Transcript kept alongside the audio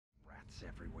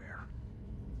Nightmares everywhere.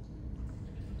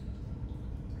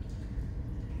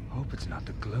 Hope it's not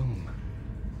the gloom.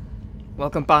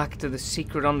 Welcome back to the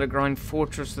secret underground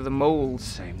fortress of the moles.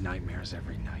 Same nightmares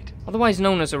every night. Otherwise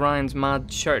known as Orion's Mad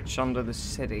Church under the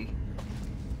city.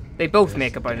 They both This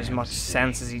make about as damn much city.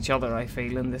 sense as each other, I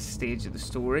feel, in this stage of the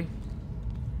story.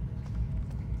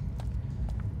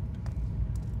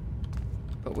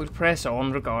 But we'll press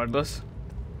on regardless.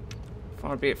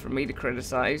 Far be it from me to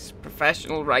criticise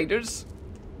professional writers.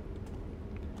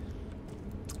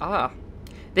 Ah,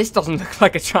 this doesn't look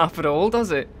like a trap at all,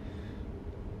 does it?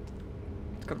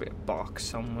 There's got to be a box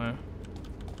somewhere,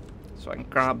 so I can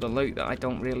grab the loot that I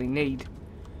don't really need.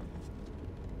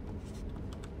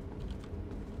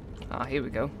 Ah, here we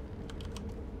go.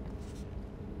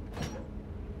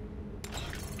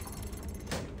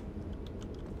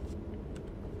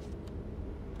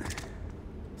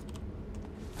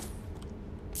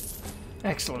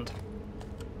 Excellent.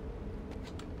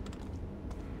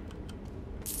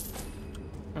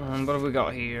 And what have we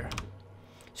got here?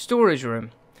 Storage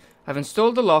room. I've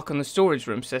installed the lock on the storage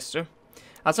room, sister.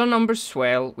 As our numbers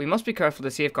swell, we must be careful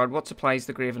to safeguard what supplies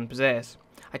the Graven possess.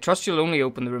 I trust you'll only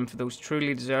open the room for those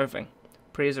truly deserving.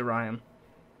 Praise Orion.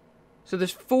 So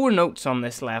there's 4 notes on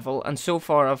this level, and so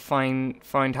far I've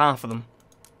found half of them.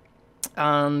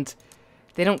 And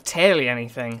they don't tell you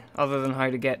anything other than how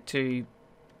to get to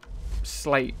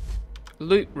slight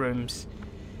loot rooms.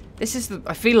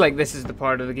 I feel like this is the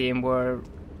part of the game where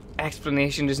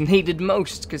explanation is needed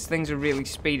most, because things are really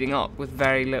speeding up with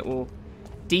very little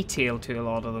detail to a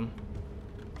lot of them.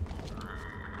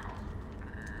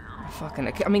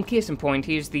 I mean, case in point,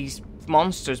 here's these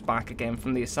monsters back again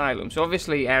from the asylum. So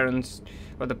obviously Erin's,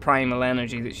 or the primal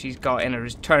energy that she's got in her,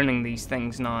 is turning these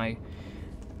things now,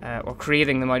 or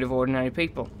creating them out of ordinary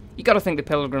people. You gotta think the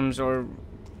pilgrims or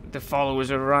the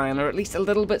followers of Orion are at least a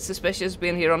little bit suspicious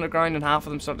being here underground, and half of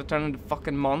them start to turn into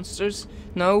fucking monsters.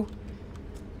 No?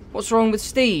 What's wrong with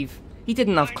Steve? He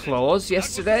didn't have claws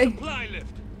yesterday. Supply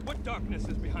lift. What darkness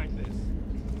is behind this?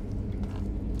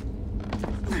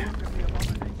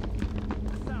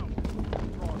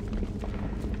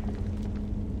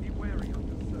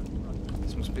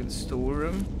 This must be the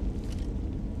storeroom.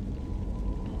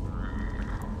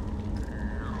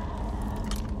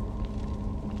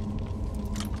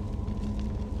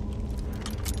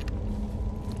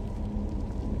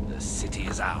 The city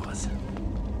is ours.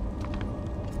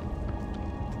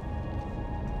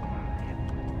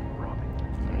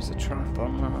 There's a trap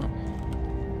on that.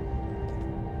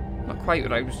 Not quite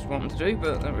what I was wanting to do,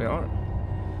 but there we are.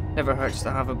 Never hurts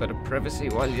to have a bit of privacy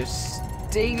while you're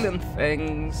stealing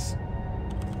things.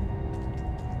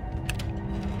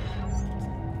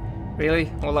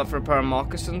 Really? All that for a pair of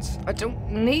moccasins? I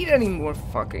don't need any more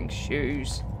fucking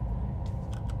shoes.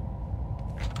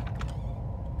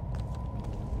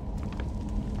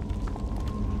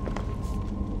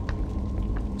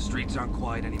 Streets aren't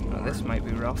quiet anymore. Oh, this might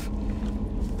be rough.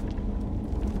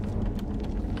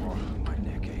 Oh, my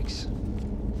neck aches.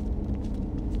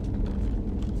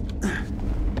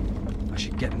 I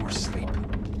should get more sleep.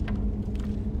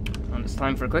 And it's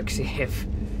time for a quick save.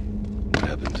 What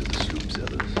happened to the sloop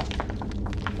sellers?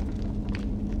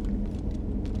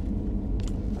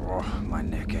 Oh, my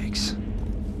neck aches.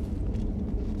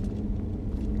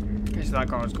 Guess that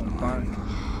guard's gone I'm down.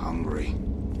 hungry.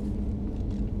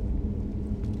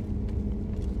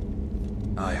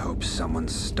 I hope someone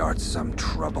starts some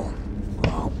trouble.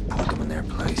 I'll put them in their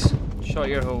place. Shut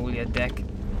your hole, you dick.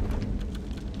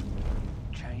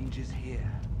 Change is here.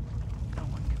 No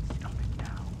one can stop it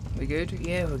now. We good?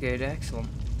 Yeah, we're good. Excellent.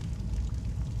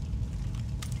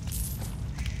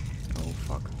 Oh,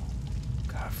 fuck.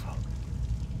 Careful.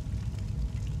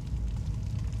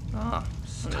 Ah,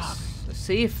 and it's a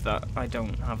safe that I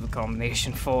don't have the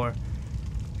combination for.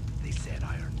 They said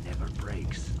iron never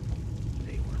breaks.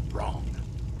 They were wrong.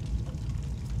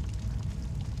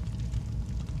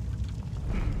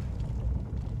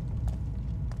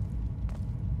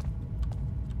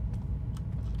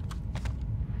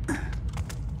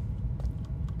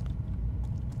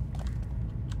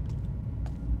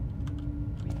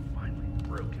 We've finally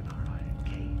broken our iron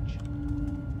cage.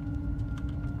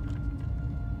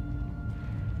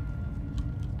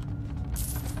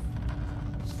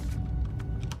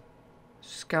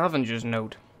 Scavenger's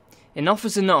note. Enough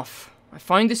is enough. I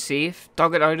found the safe,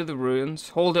 dug it out of the ruins,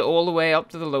 hauled it all the way up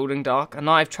to the loading dock, and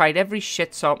now I've tried every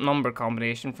shit-sop number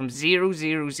combination from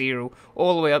 000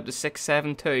 all the way up to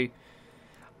 672.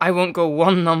 I won't go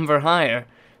one number higher.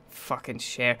 Fucking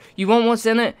share. You want what's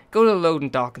in it? Go to the loading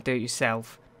dock and do it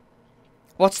yourself.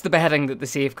 What's the betting that the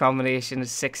safe combination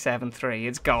is 673?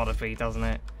 It's gotta be, doesn't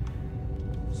it?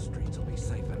 Streets will be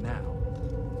safer now.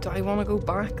 Do I want to go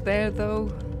back there,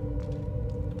 though?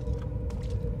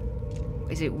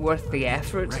 Is it worth the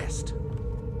effort? Rest.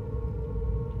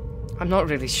 I'm not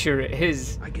really sure it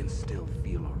is. I can still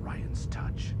feel Orion's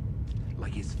touch.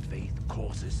 Like his faith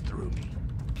courses through me.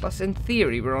 Plus, in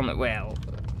theory, we're on it. Well,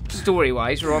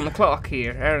 story-wise, we're on the clock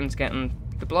here. Erin's getting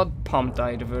the blood pumped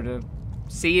out of her to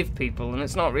save people, and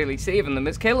it's not really saving them,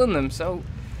 it's killing them, so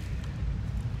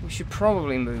we should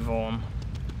probably move on.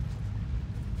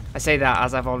 I say that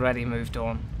as I've already moved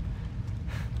on.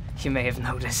 You may have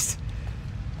noticed.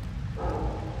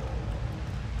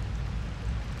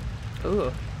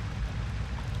 Ooh.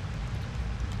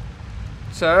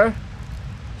 Sir?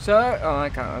 Sir? Oh, I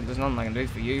can't. There's nothing I can do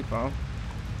for you, pal.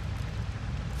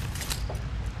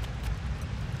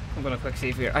 I'm gonna quick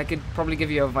save here. I could probably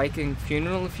give you a Viking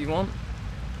funeral if you want.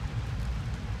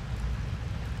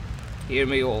 Hear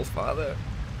me, old father.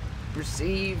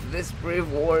 Receive this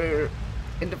brave warrior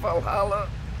into Valhalla.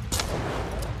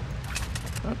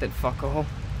 That did fuck all.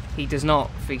 He does not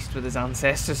feast with his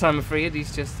ancestors, I'm afraid.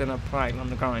 He's just in a pile on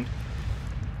the ground.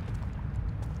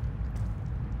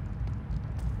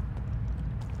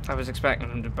 I was expecting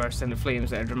him to burst into flames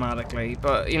there dramatically,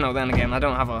 but, you know, then again, I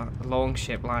don't have a long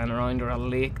ship lying around or a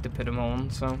lake to put him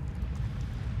on, so...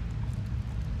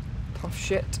 Tough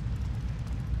shit.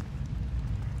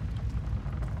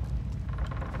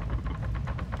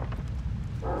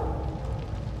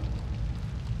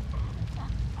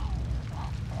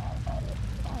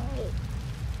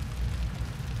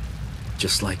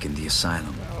 Just like in the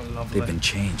asylum, Oh, they've been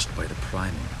changed by the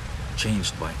primal,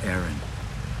 changed by Erin.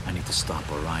 I need to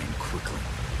stop Orion quickly.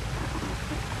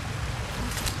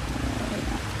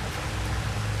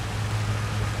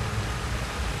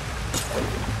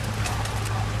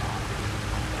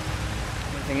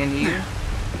 Anything in here?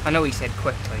 I know he said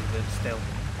quickly, but still.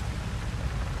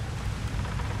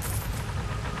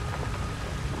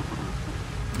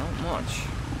 Not much.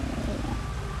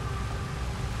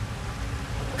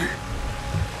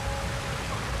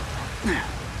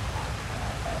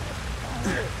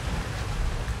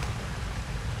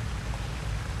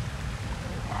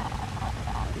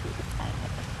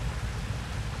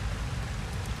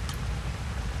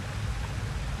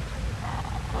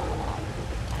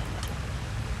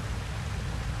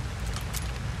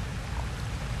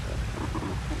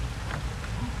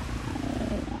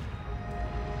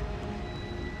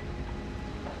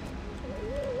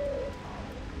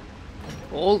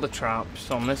 All the traps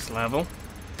on this level.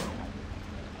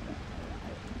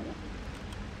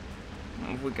 What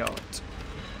have we got?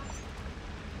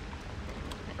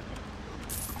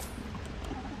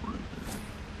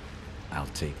 I'll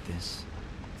take this.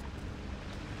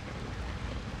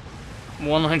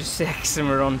 1 out of 6 and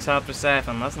we're on chapter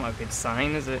 7. That's not a good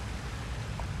sign, is it?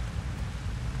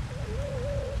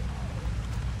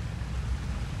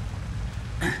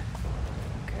 Okay,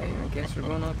 I guess we're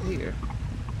going up here.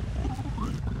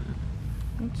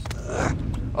 Oops.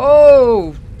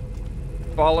 Oh!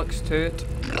 Bollocks to it.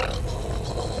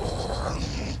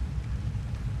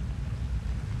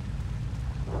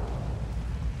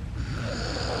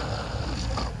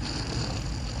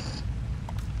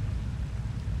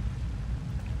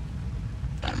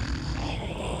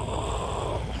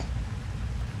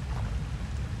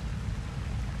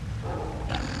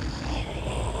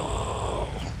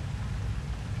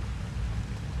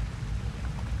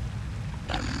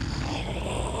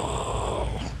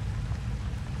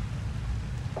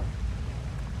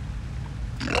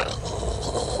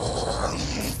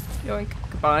 Yoink.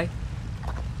 Goodbye.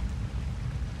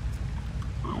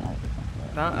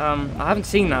 That, I haven't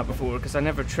seen that before because I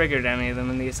never triggered any of them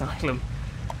in the asylum.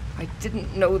 I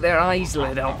didn't know their eyes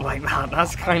lit up like that.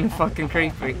 That's kind of fucking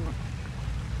creepy.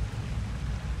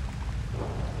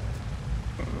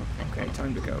 Okay,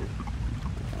 time to go.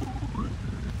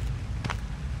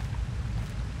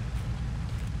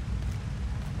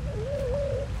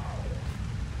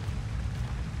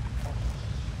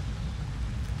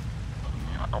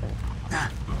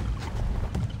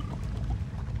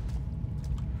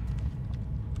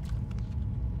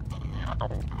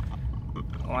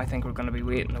 Oh, I think we're going to be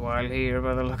waiting a while here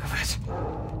by the look of it.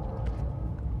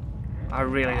 I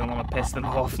really don't want to piss them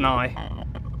off now.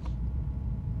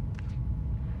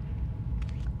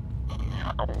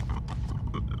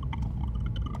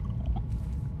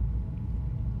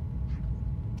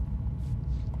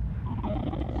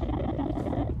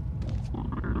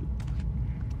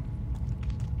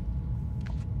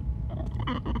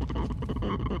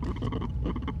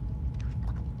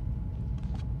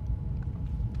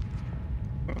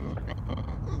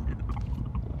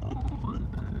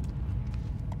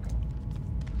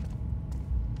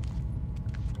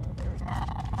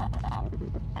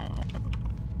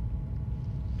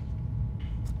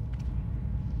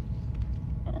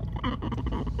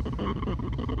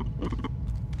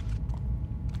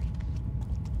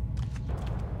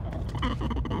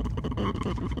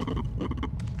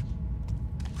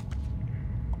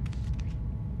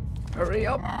 Hurry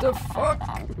up the fuck!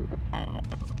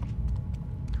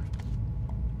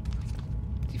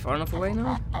 Is he far enough away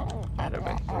now? Better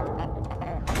be.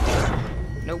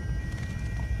 Nope.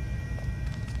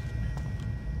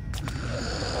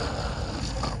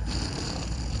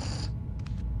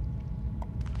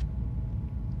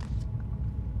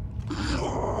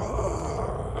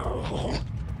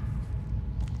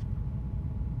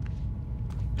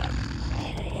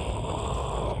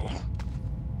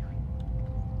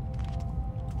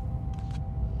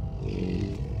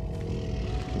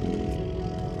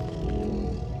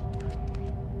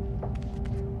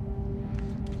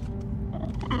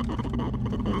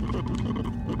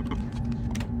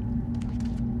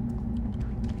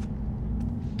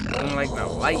 Don't like the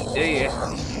light, do you?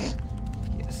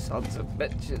 You sons of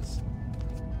bitches.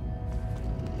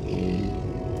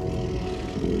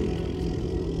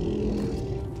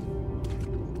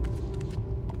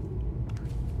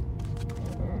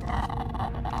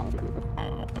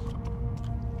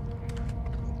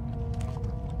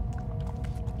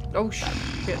 Oh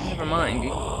shit, never mind.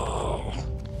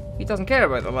 He doesn't care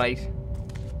about the light.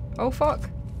 Oh fuck.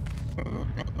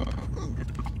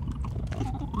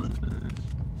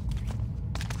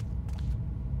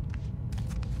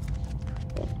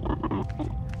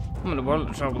 I'm in a world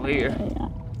of trouble here.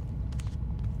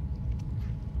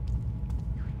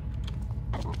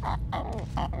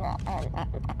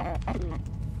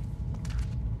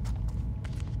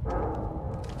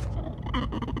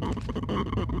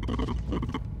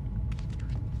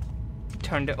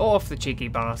 Turned it off, the cheeky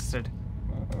bastard.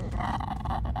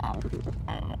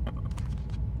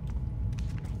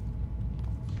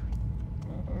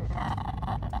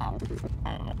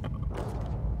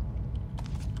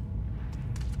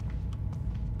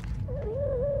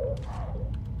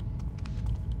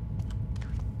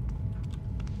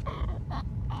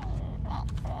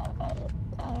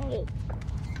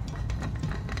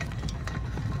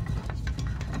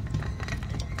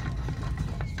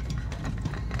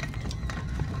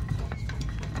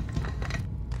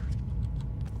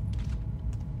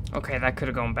 Okay, that could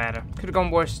have gone better. Could have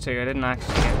gone worse too. I didn't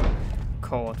actually get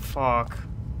caught. Fuck.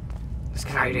 Let's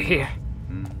get out of here.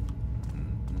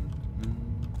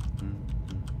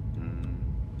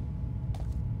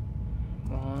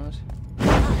 What?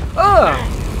 Oh!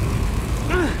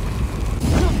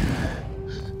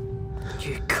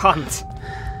 You cunt.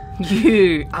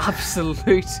 You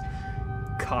absolute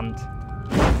cunt.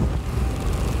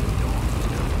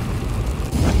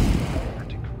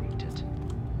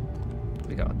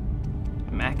 We got a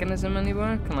mechanism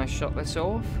anywhere? Can I shut this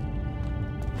off?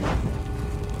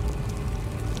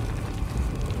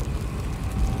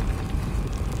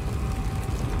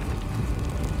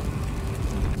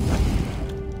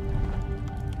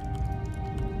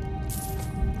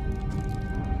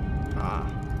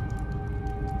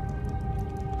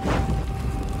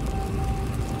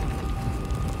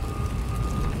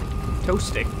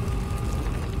 Toasty.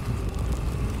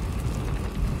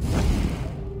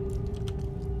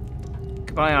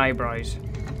 Goodbye, eyebrows.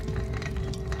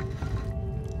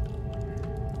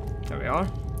 There we are.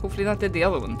 Hopefully that did the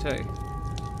other one too. I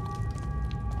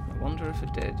wonder if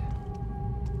it did.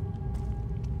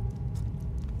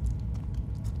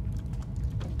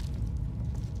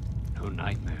 No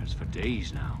nightmares for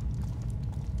days now.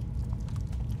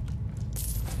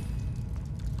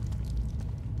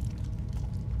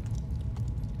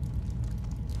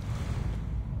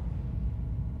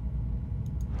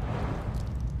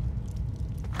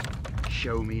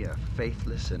 Show me a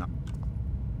faithless and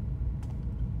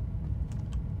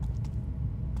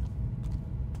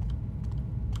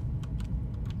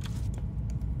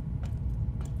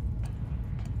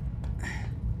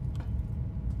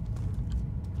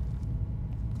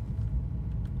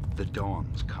the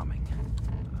dawn's coming.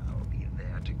 I'll be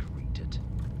there to greet it.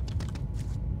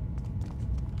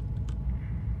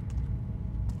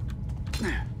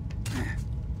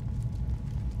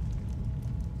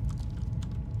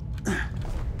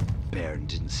 Baron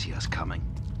didn't see us coming.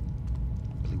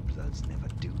 Blue bloods never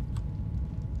do.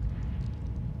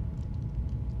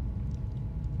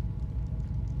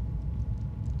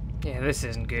 Yeah, this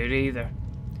isn't good either.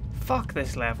 Fuck,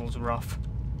 this level's rough.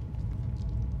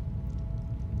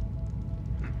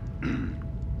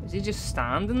 Is he just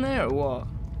standing there or what?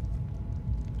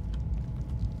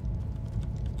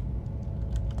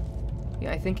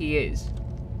 Yeah, I think he is.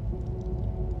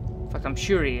 In fact, I'm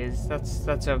sure he is. That's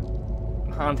a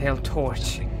handheld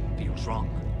torch. Feels wrong.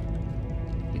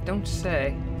 You don't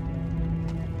say.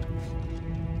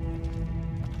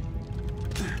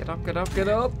 Get up, get up, get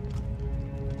up.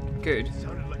 Good.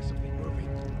 Sounded like something moving.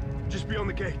 Just beyond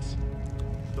the gates.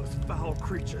 Those foul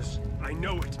creatures. I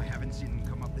know it. I haven't seen them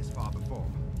come up this far before.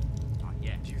 Not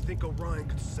yet. Do you think Orion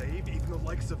could save even the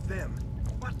likes of them?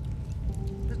 What?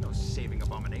 There's no saving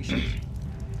abominations.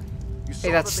 You saw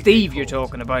Hey, that's that the Steve gate you're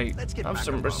holds. talking about. Let's get Have back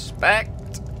some on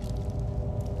respect.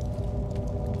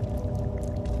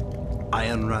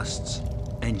 Iron rusts,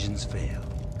 engines fail,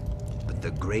 but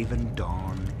the graven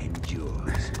dawn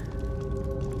endures.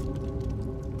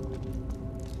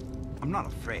 I'm not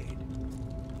afraid.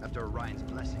 After Orion's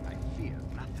blessing, I fear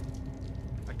nothing.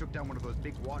 I took down one of those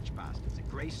big watch bastards at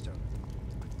Greystone,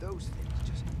 but those things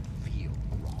just feel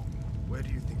wrong. Where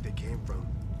do you think they came from?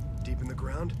 Deep in the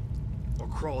ground? Or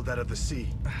crawled out of the sea?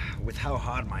 With how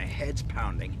hard my head's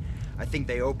pounding, I think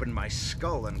they opened my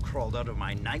skull and crawled out of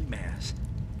my nightmares.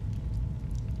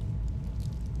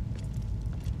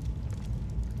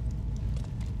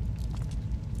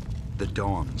 The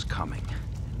dawn's coming.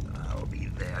 I'll be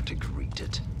there to greet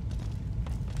it.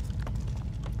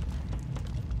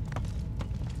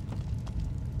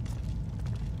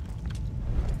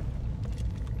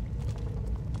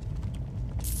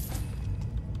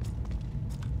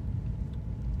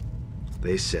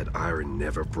 They said iron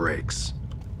never breaks.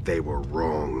 They were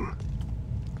wrong.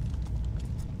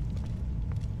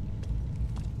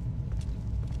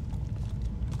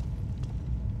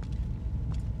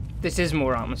 This is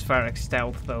more atmospheric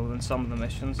stealth, though, than some of the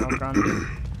missions, I'll grant you.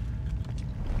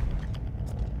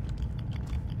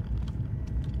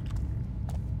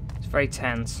 It's very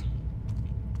tense.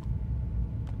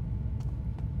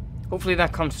 Hopefully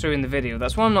that comes through in the video.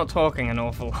 That's why I'm not talking an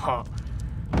awful lot.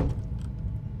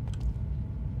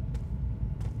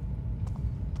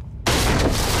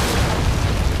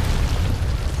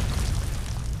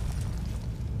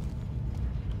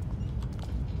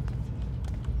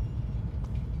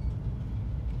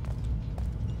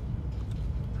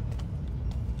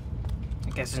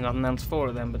 I guess there's nothing else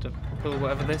for them but to pull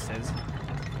whatever this is.